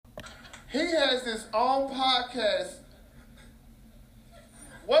He has his own podcast.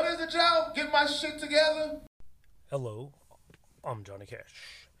 What is it, Joe? Get my shit together? Hello, I'm Johnny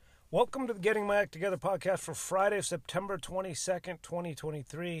Cash. Welcome to the Getting My Act Together podcast for Friday, September 22nd,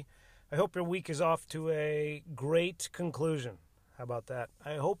 2023. I hope your week is off to a great conclusion. How about that?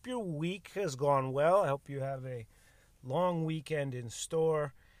 I hope your week has gone well. I hope you have a long weekend in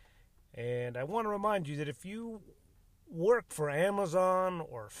store. And I want to remind you that if you work for Amazon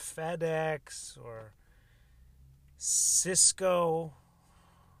or FedEx or Cisco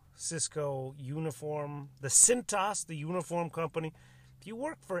uniform, the Cintas, the uniform company, if you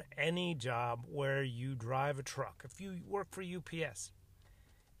work for any job where you drive a truck, if you work for UPS,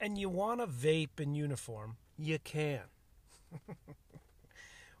 and you want to vape in uniform, you can.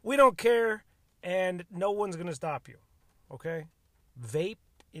 We don't care, and no one's going to stop you, okay? Vape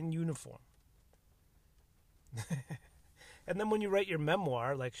in uniform. And then when you write your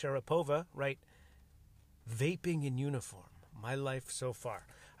memoir, like Sharapova, write, Vaping in Uniform, My Life So Far.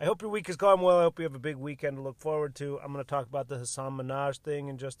 I hope your week has gone well. I hope you have a big weekend to look forward to. I'm going to talk about the Hasan Minhaj thing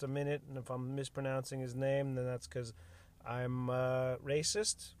in just a minute, and if I'm mispronouncing his name, then that's because I'm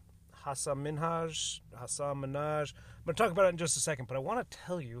racist. Hasan Minhaj. I'm going to talk about it in just a second, but I want to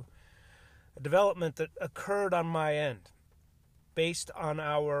tell you a development that occurred on my end based on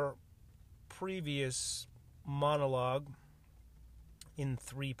our previous monologue in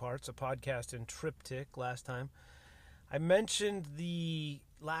 3 parts, a podcast in triptych last time. I mentioned the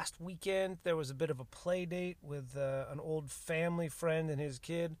last weekend there was a bit of a play date with an old family friend and his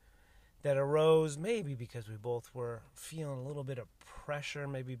kid that arose, maybe because we both were feeling a little bit of pressure,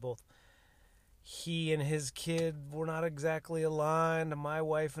 maybe both he and his kid were not exactly aligned, and my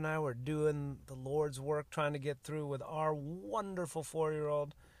wife and I were doing the Lord's work trying to get through with our wonderful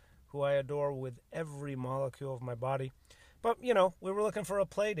 4-year-old, who I adore with every molecule of my body. But, you know, we were looking for a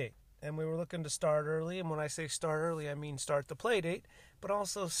play date, and we were looking to start early. And when I say start early, I mean start the play date, but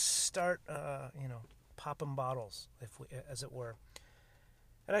also start, popping bottles, as it were.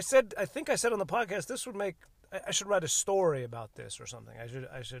 And I think I said on the podcast, I should write a story about this or something.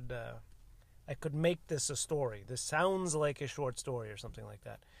 I could make this a story. This sounds like a short story or something like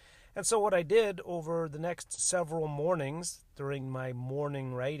that. And so what I did over the next several mornings during my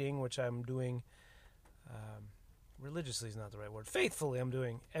morning writing, which I'm doing, religiously is not the right word. Faithfully, I'm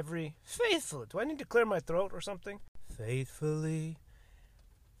doing faithfully. Do I need to clear my throat or something? Faithfully.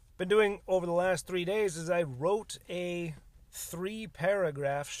 Been doing over the last 3 days is I wrote a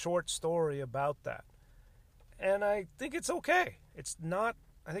 3-paragraph short story about that. And I think it's okay.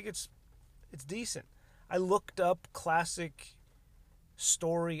 I think it's decent. I looked up classic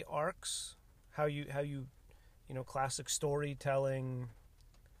story arcs, how you classic storytelling,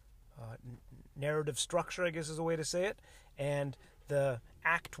 narrative structure, I guess is a way to say it. And the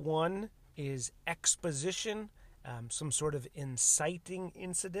Act 1 is exposition, some sort of inciting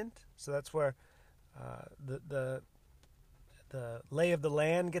incident. So that's where the lay of the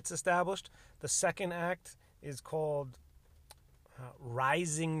land gets established. The second act is called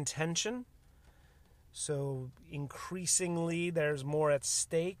rising tension. So increasingly there's more at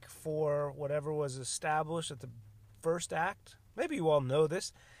stake for whatever was established at the first act. Maybe you all know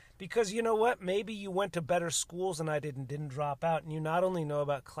this, because you know what? Maybe you went to better schools than I didn't drop out, and you not only know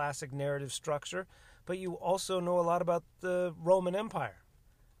about classic narrative structure, but you also know a lot about the Roman Empire.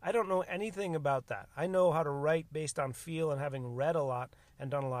 I don't know anything about that. I know how to write based on feel and having read a lot and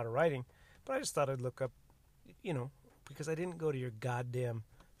done a lot of writing, but I just thought I'd look up, because I didn't go to your goddamn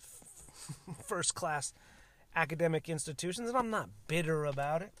first-class academic institutions, and I'm not bitter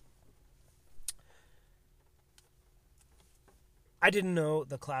about it. I didn't know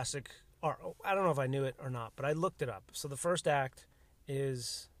the classic, or I don't know if I knew it or not, but I looked it up. So the first act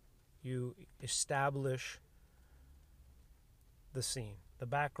is you establish the scene, the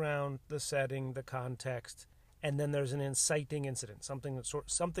background, the setting, the context, and then there's an inciting incident, something that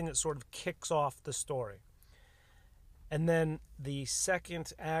sort of kicks off the story. And then the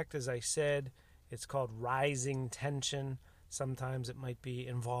second act, as I said, it's called rising tension. Sometimes it might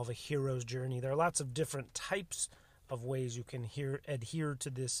involve a hero's journey. There are lots of different types of ways you can adhere to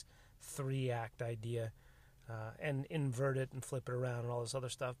this 3-act idea and invert it and flip it around and all this other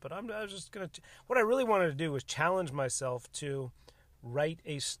stuff. But what I really wanted to do was challenge myself to write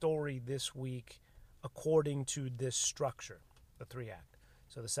a story this week according to this structure, the 3-act.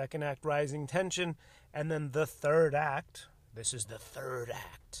 So the second act, rising tension, and then the third act, this is the third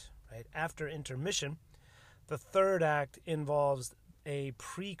act, right? After intermission, the third act involves a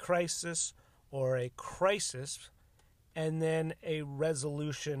pre-crisis or a crisis, and then a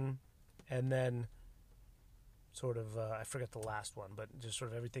resolution, and then sort of I forget the last one, but just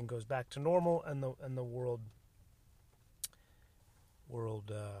sort of everything goes back to normal, and the world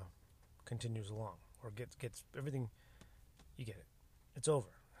continues along, or gets everything. You get it. It's over.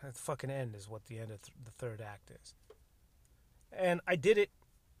 The fucking end is what the end of the third act is. And I did it.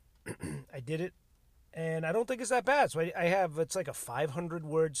 I did it, and I don't think it's that bad. So it's like a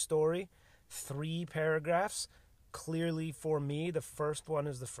 500-word story, 3 paragraphs. Clearly for me, the first one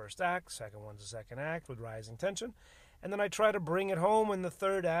is the first act, second one's the second act with rising tension, and then I try to bring it home in the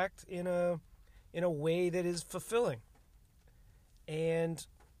third act in a way that is fulfilling. And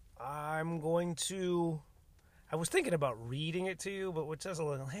I was thinking about reading it to you, but which says a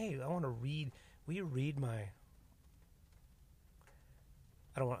little, hey, I want to read. Will you read my?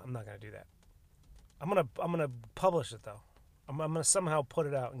 I'm not gonna do that. I'm gonna publish it though. I'm gonna somehow put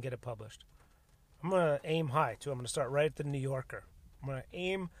it out and get it published. I'm going to aim high, too. I'm going to start right at the New Yorker. I'm going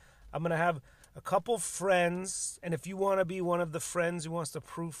to have a couple friends, and if you want to be one of the friends who wants to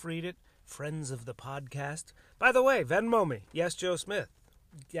proofread it, friends of the podcast. By the way, Venmo me. Yes, Joe Smith.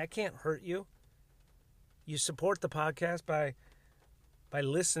 That can't hurt you. You support the podcast by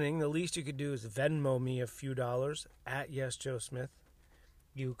listening. The least you could do is Venmo me a few dollars at Yes, Joe Smith.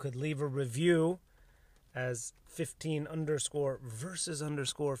 You could leave a review, as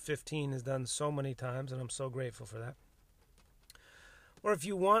 15_versus_15 has done so many times, and I'm so grateful for that. Or if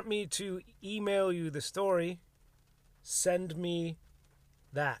you want me to email you the story, send me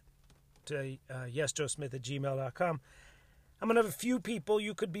that to yesjoesmith@gmail.com. I'm going to have a few people.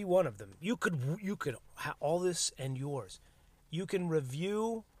 You could be one of them. You could have all this and yours. You can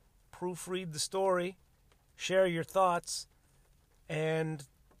review, proofread the story, share your thoughts, and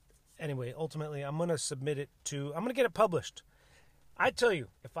anyway, ultimately, I'm going to submit it I'm going to get it published. I tell you,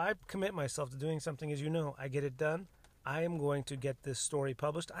 if I commit myself to doing something, as you know, I get it done, I am going to get this story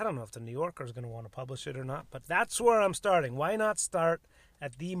published. I don't know if the New Yorker is going to want to publish it or not, but that's where I'm starting. Why not start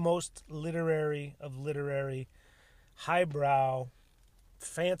at the most literary of literary, highbrow,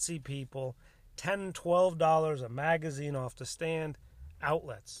 fancy people, $10, $12 a magazine off the stand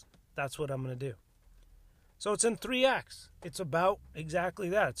outlets. That's what I'm going to do. So it's in 3 acts. It's about exactly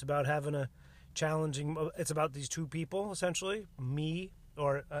that. It's about having it's about these 2 people, essentially, me,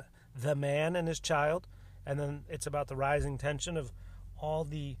 or the man and his child, and then it's about the rising tension of all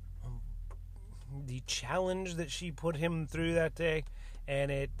the challenge that she put him through that day,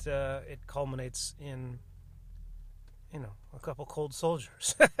 and it culminates in, a couple cold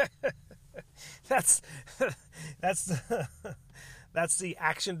soldiers. That's the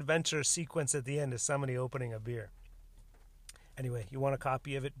action-adventure sequence at the end, is somebody opening a beer. Anyway, you want a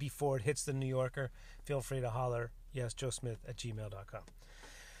copy of it before it hits the New Yorker, feel free to holler, yesjoesmith@gmail.com.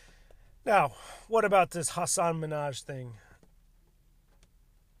 Now, what about this Hasan Minhaj thing?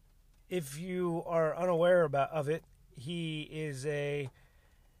 If you are unaware of it, I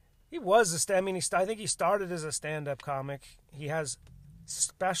think he started as a stand-up comic. He has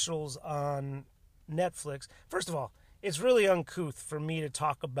specials on Netflix. First of all, it's really uncouth for me to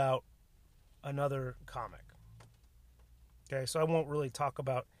talk about another comic. Okay, so I won't really talk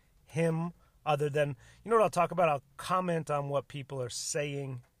about him other than, what I'll talk about? I'll comment on what people are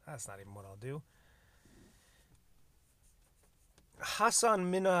saying. That's not even what I'll do.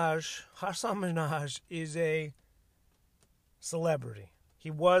 Hasan Minhaj is a celebrity. He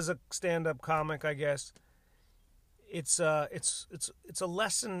was a stand-up comic, I guess. It's a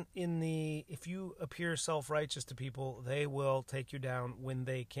lesson in if you appear self-righteous to people, they will take you down when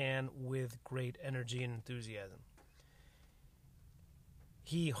they can with great energy and enthusiasm.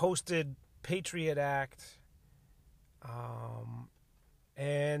 He hosted Patriot Act,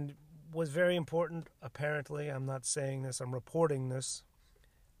 and was very important, apparently. I'm not saying this, I'm reporting this,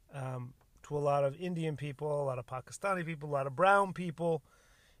 to a lot of Indian people, a lot of Pakistani people, a lot of brown people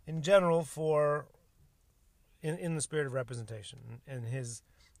in general, in the spirit of representation and his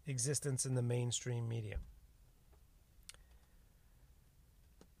existence in the mainstream media.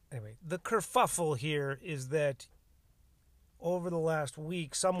 Anyway, the kerfuffle here is that over the last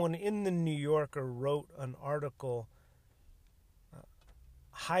week, someone in the New Yorker wrote an article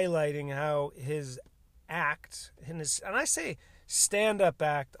highlighting how his act, and I say stand-up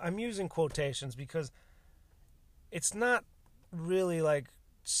act, I'm using quotations because it's not really like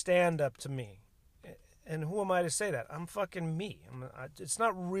stand-up to me. And who am I to say that? I'm fucking me. It's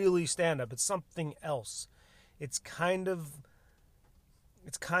not really stand-up. It's something else. It's kind of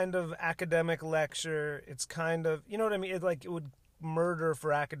academic lecture. It's kind of, you know what I mean? It would murder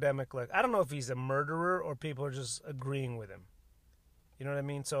for academic lecture. I don't know if he's a murderer or people are just agreeing with him. You know what I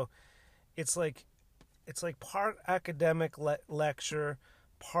mean? So it's like part academic lecture,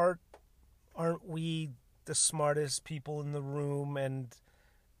 part aren't we the smartest people in the room, and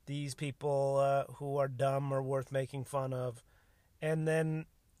these people who are dumb are worth making fun of. And then,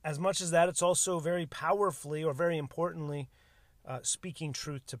 as much as that, it's also very powerfully, or very importantly, speaking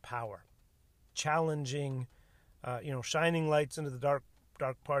truth to power, challenging, shining lights into the dark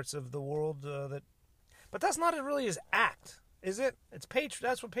parts of the world. But that's not really his act, is it? It's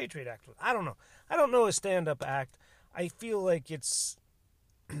That's what Patriot Act was. I don't know. I don't know his stand-up act. I feel like it's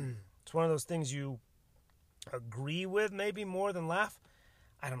it's one of those things you agree with, maybe more than laugh.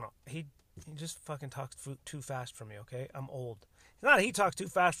 I don't know. He just fucking talks too fast for me. Okay, I'm old. It's not he talks too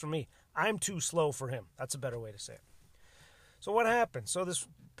fast for me. I'm too slow for him. That's a better way to say it. So what happened? So this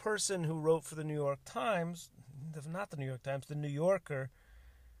person who wrote for the New York Times, not the New York Times, the New Yorker,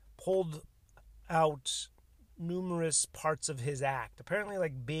 pulled out numerous parts of his act. Apparently,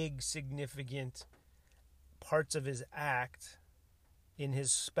 like big, significant parts of his act in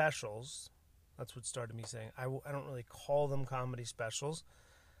his specials. That's what started me saying. I don't really call them comedy specials.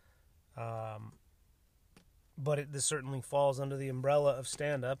 But this certainly falls under the umbrella of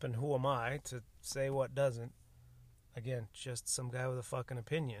stand-up, and who am I to say what doesn't? Again, just some guy with a fucking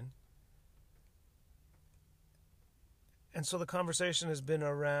opinion. And so the conversation has been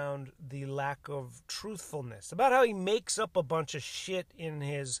around the lack of truthfulness, about how he makes up a bunch of shit in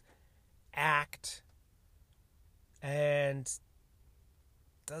his act and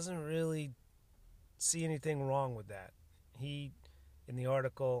doesn't really see anything wrong with that. He, in the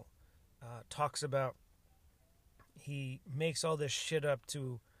article, talks about he makes all this shit up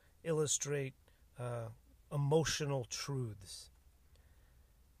to illustrate emotional truths.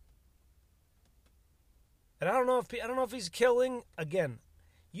 And I don't know if he's killing. Again,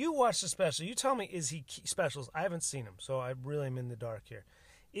 you watch the special. You tell me, is he specials? I haven't seen him, so I really am in the dark here.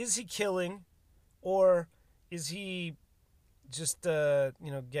 Is he killing, or is he just are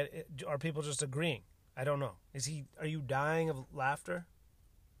people just agreeing? I don't know. Are you dying of laughter?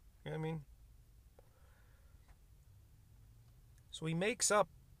 You know what I mean? So he makes up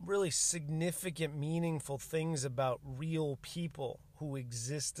really significant, meaningful things about real people who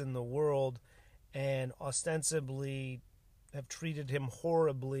exist in the world and ostensibly have treated him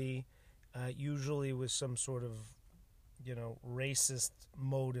horribly, usually with some sort of, racist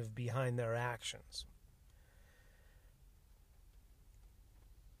motive behind their actions.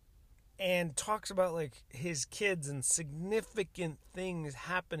 And talks about, like, his kids and significant things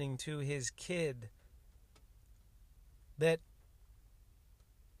happening to his kid that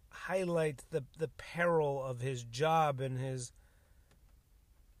highlight the peril of his job and his...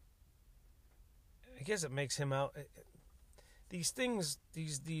 I guess it makes him out... These things,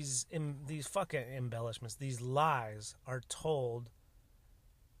 these fucking embellishments, these lies are told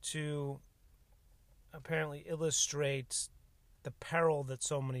to apparently illustrate the peril that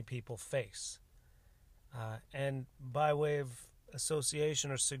so many people face. And by way of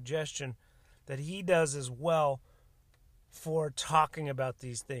association or suggestion, that he does as well for talking about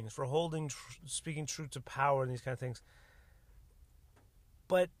these things, for speaking truth to power and these kind of things.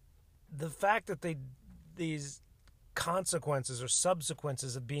 But the fact that these consequences or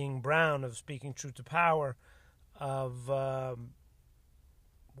subsequences of being brown, of speaking truth to power, of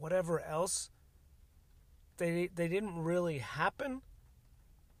whatever else, they didn't really happen,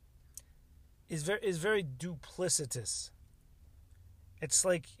 is very duplicitous. It's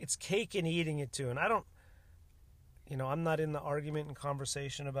like it's cake and eating it too. And I don't, I'm not in the argument and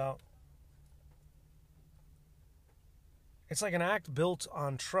conversation about. It's like an act built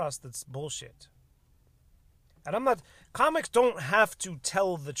on trust that's bullshit. And I'm not... Comics don't have to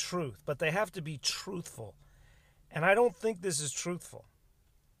tell the truth, but they have to be truthful. And I don't think this is truthful.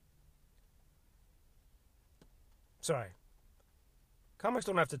 Sorry. Comics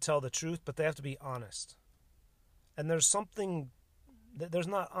don't have to tell the truth, but they have to be honest. And there's something... There's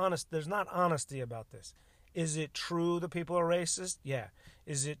not honesty about this. Is it true that people are racist? Yeah.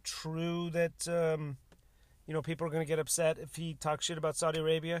 Is it true that, people are going to get upset if he talks shit about Saudi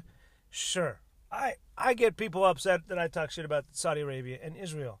Arabia? Sure. I get people upset that I talk shit about Saudi Arabia and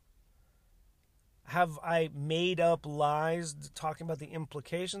Israel. Have I made up lies talking about the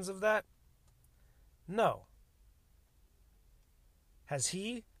implications of that? No. Has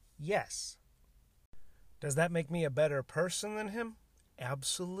he? Yes. Does that make me a better person than him?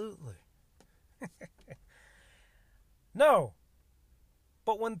 Absolutely. No.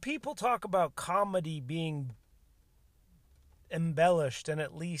 But when people talk about comedy being embellished and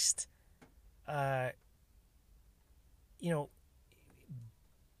at least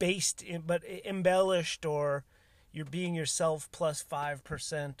based in, but embellished, or you're being yourself plus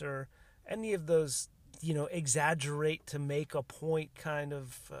 5%, or any of those, exaggerate to make a point kind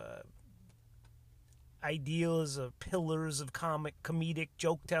of ideals of pillars of comedic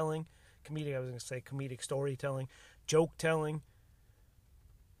joke telling. Comedic, I was going to say comedic storytelling, joke telling.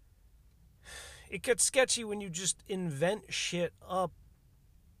 It gets sketchy when you just invent shit up.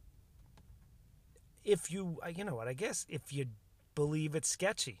 If you know what, I guess if you believe it's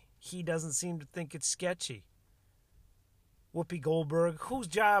sketchy. He doesn't seem to think it's sketchy. Whoopi Goldberg, whose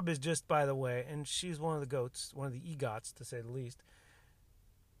job is just, by the way, and she's one of the goats, one of the EGOTs, to say the least.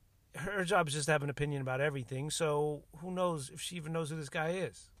 Her job is just to have an opinion about everything, so who knows if she even knows who this guy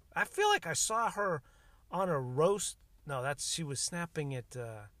is. I feel like I saw her on a roast. No, she was snapping at,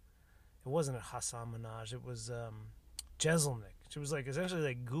 it wasn't a Hasan Minhaj, it was Jeselnik. She was like, essentially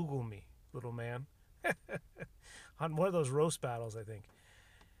like, Google me, little man. On one of those roast battles, I think.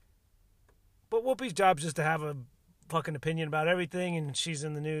 But Whoopi's job is just to have a fucking opinion about everything, and she's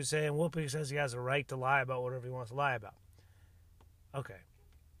in the news saying Whoopi says he has a right to lie about whatever he wants to lie about. Okay.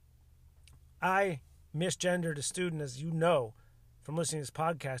 I misgendered a student, as you know, from listening to this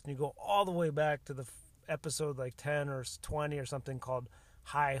podcast, and you go all the way back to the episode like 10 or 20 or something called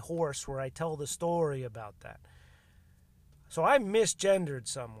High Horse, where I tell the story about that. So I misgendered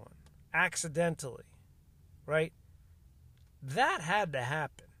someone accidentally, right? That had to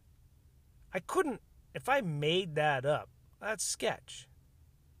happen. I couldn't, if I made that up, that's sketch.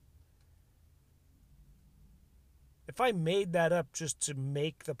 If I made that up just to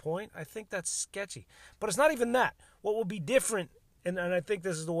make the point, I think that's sketchy. But it's not even that. What will be different, and I think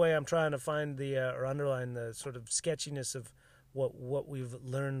this is the way I'm trying to find or underline the sort of sketchiness of what we've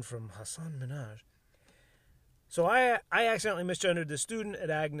learned from Hasan Minhaj. So I accidentally misgendered the student at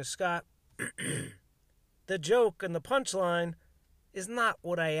Agnes Scott. The joke and the punchline is not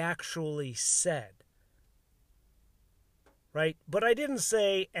what I actually said. Right? But I didn't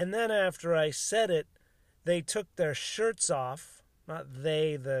say, and then after I said it, they took their shirts off, not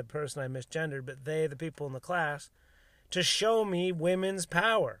they, the person I misgendered, but they, the people in the class, to show me women's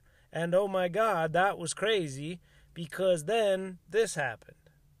power. And oh my God, that was crazy, because then this happened.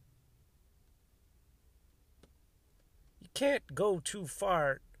 You can't go too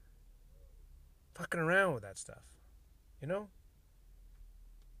far fucking around with that stuff, you know?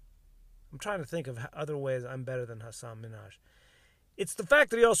 I'm trying to think of other ways I'm better than Hasan Minhaj. It's the fact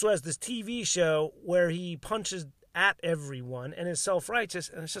that he also has this TV show where he punches at everyone and is self-righteous,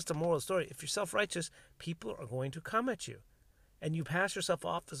 and it's just a moral story. If you're self-righteous, people are going to come at you. And you pass yourself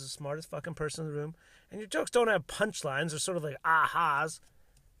off as the smartest fucking person in the room, and your jokes don't have punchlines. They're sort of like ahas.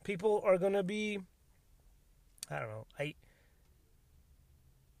 People are going to be, I don't know,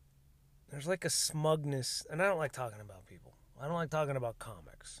 there's like a smugness, and I don't like talking about people. I don't like talking about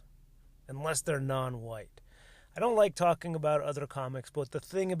comics, unless they're non-white. I don't like talking about other comics, but the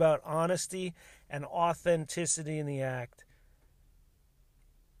thing about honesty and authenticity in the act,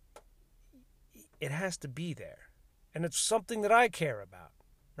 it has to be there. And it's something that I care about,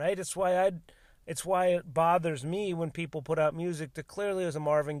 right? It's why it bothers me when people put out music that clearly is a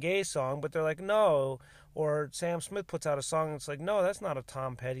Marvin Gaye song, but they're like, no. Or Sam Smith puts out a song and it's like, no, that's not a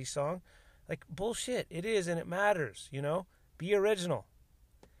Tom Petty song. Like, bullshit. It is, and it matters, you know? Be original.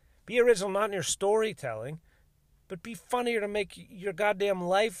 Be original not in your storytelling, but be funnier to make your goddamn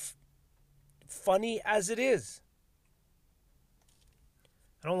life funny as it is.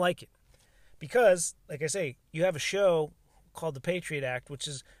 I don't like it. Because, like I say, you have a show called The Patriot Act, which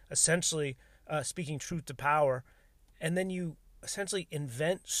is essentially speaking truth to power, and then you essentially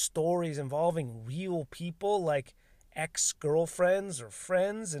invent stories involving real people like ex-girlfriends or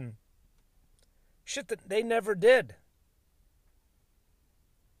friends and shit that they never did.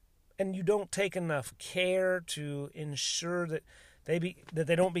 And you don't take enough care to ensure that they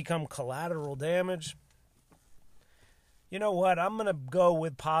don't become collateral damage. You know what? I'm going to go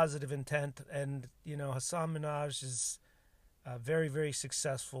with positive intent. And, you know, Hasan Minhaj is very, very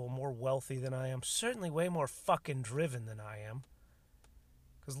successful, more wealthy than I am. Certainly way more fucking driven than I am.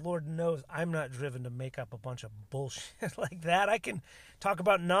 Because Lord knows I'm not driven to make up a bunch of bullshit like that. I can talk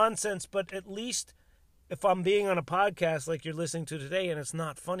about nonsense, but at least if I'm being on a podcast like you're listening to today and it's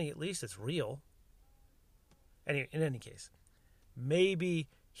not funny, at least it's real. Anyway, in any case, maybe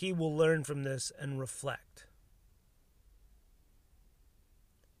he will learn from this and reflect.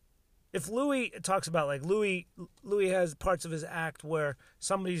 If Louis talks about, like, Louis has parts of his act where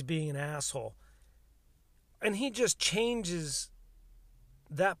somebody's being an asshole, and he just changes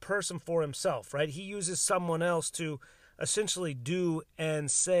that person for himself, right? He uses someone else to essentially do and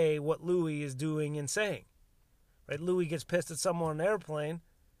say what Louis is doing and saying, right? Louis gets pissed at someone on an airplane,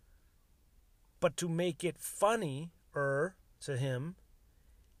 but to make it funnier to him,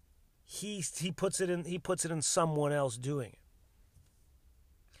 he puts it in someone else doing it.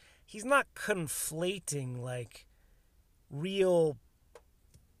 he's not conflating like real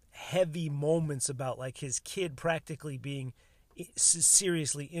heavy moments about like his kid practically being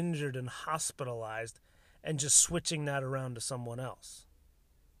seriously injured and hospitalized and just switching that around to someone else.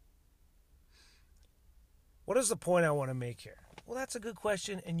 What is the point I want to make here? Well, that's a good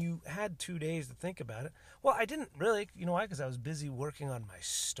question, and you had 2 days to think about it. Well, I didn't really. You know why? Because I was busy working on my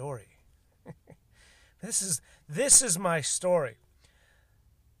story. This is my story.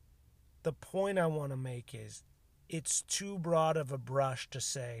 The point I want to make is it's too broad of a brush to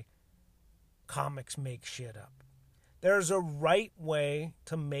say comics make shit up. There's a right way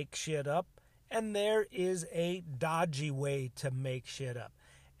to make shit up, and there is a dodgy way to make shit up.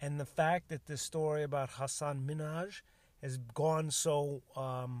 And the fact that this story about Hasan Minhaj has gone so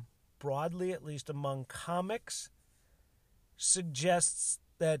broadly, at least among comics, suggests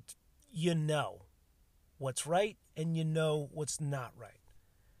that you know what's right and you know what's not right.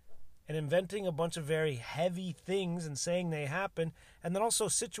 And inventing a bunch of very heavy things and saying they happen, and then also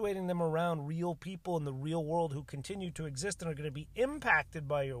situating them around real people in the real world who continue to exist and are going to be impacted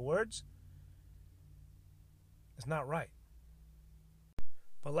by your words, is not right.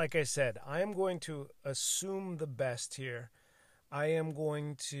 But like I said, I am going to assume the best here. I am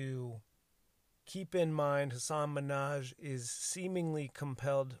going to keep in mind Hasan Minhaj is seemingly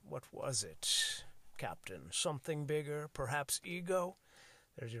compelled. What was it, Captain? Something bigger, perhaps ego?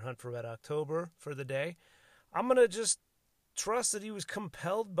 There's your hunt for Red October for the day. I'm going to just trust that he was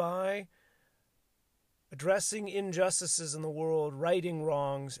compelled by addressing injustices in the world, righting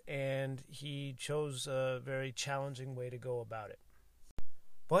wrongs, and he chose a very challenging way to go about it.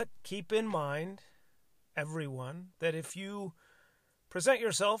 But keep in mind, everyone, that if you present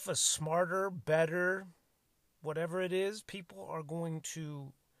yourself as smarter, better, whatever it is, people are going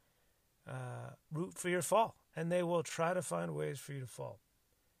to root for your fall, and they will try to find ways for you to fall.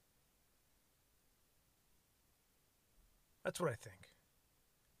 That's what I think.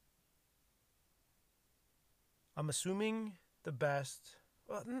 I'm assuming the best.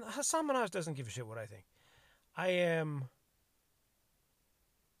 Well, Hasan Minhaj doesn't give a shit what I think.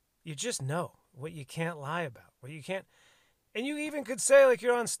 You just know what you can't lie about. What you can't. And you even could say, like,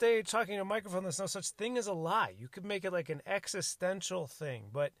 you're on stage talking to a microphone, there's no such thing as a lie. You could make it like an existential thing.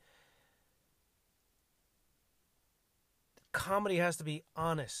 But comedy has to be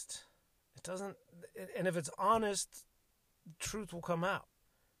honest. It doesn't. And if it's honest, the truth will come out.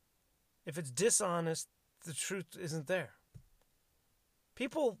 If it's dishonest, the truth isn't there.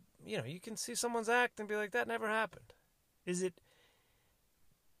 People, you can see someone's act and be like, that never happened.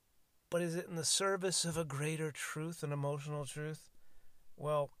 But is it in the service of a greater truth, an emotional truth?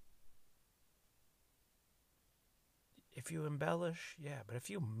 Well, if you embellish, yeah. But if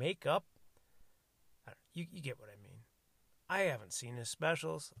you make up, you get what I mean. I haven't seen his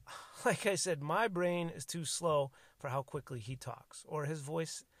specials. Like I said, my brain is too slow for how quickly he talks. Or his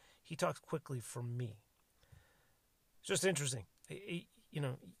voice, he talks quickly for me. It's just interesting.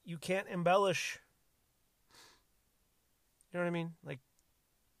 You can't embellish. You know what I mean? Like,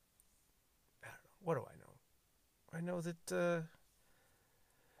 I don't know. What do I know? I know that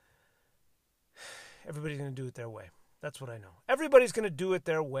everybody's going to do it their way. That's what I know. Everybody's going to do it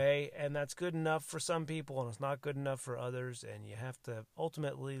their way, and that's good enough for some people, and it's not good enough for others, and you have to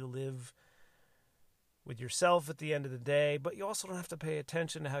ultimately live with yourself at the end of the day, but you also don't have to pay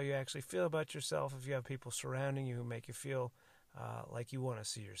attention to how you actually feel about yourself if you have people surrounding you who make you feel like you want to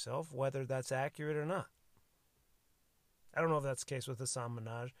see yourself, whether that's accurate or not. I don't know if that's the case with Hasan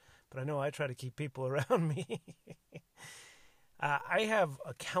Minhaj, but I know I try to keep people around me. I have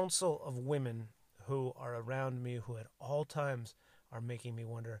a council of women who are around me who at all times are making me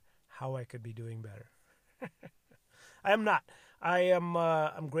wonder how I could be doing better. I am not.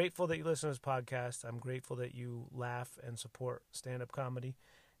 I'm grateful that you listen to this podcast. I'm grateful that you laugh and support stand-up comedy.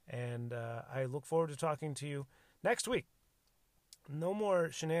 And I look forward to talking to you next week. No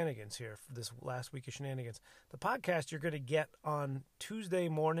more shenanigans here for this last week of shenanigans. The podcast you're going to get on Tuesday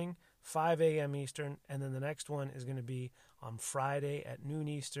morning, 5 a.m. Eastern, and then the next one is going to be on Friday at noon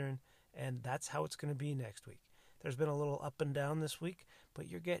Eastern, and that's how it's going to be next week. There's been a little up and down this week, but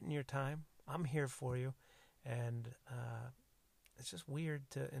you're getting your time. I'm here for you, and it's just weird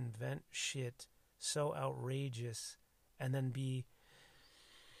to invent shit so outrageous and then be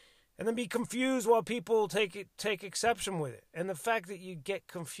confused while people take exception with it. And the fact that you get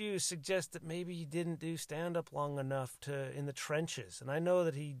confused suggests that maybe you didn't do stand-up long enough in the trenches. And I know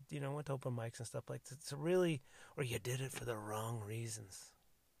that he, went to open mics and stuff like that to really, or you did it for the wrong reasons.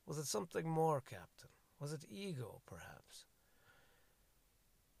 Was it something more, Captain? Was it ego, perhaps?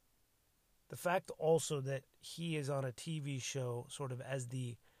 The fact also that he is on a TV show sort of as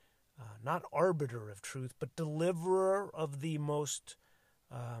the not arbiter of truth, but deliverer of the most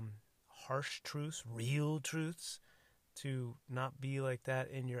harsh truths, real truths, to not be like that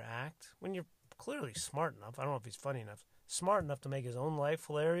in your act when you're clearly smart enough. I don't know if he's funny enough, smart enough to make his own life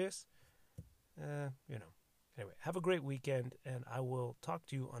hilarious. Anyway, have a great weekend, and I will talk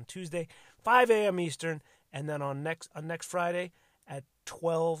to you on Tuesday, 5 a.m. Eastern, and then on next Friday at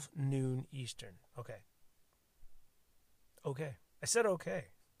 12 noon Eastern. Okay. Okay. I said okay.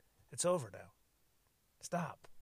 It's over now. Stop.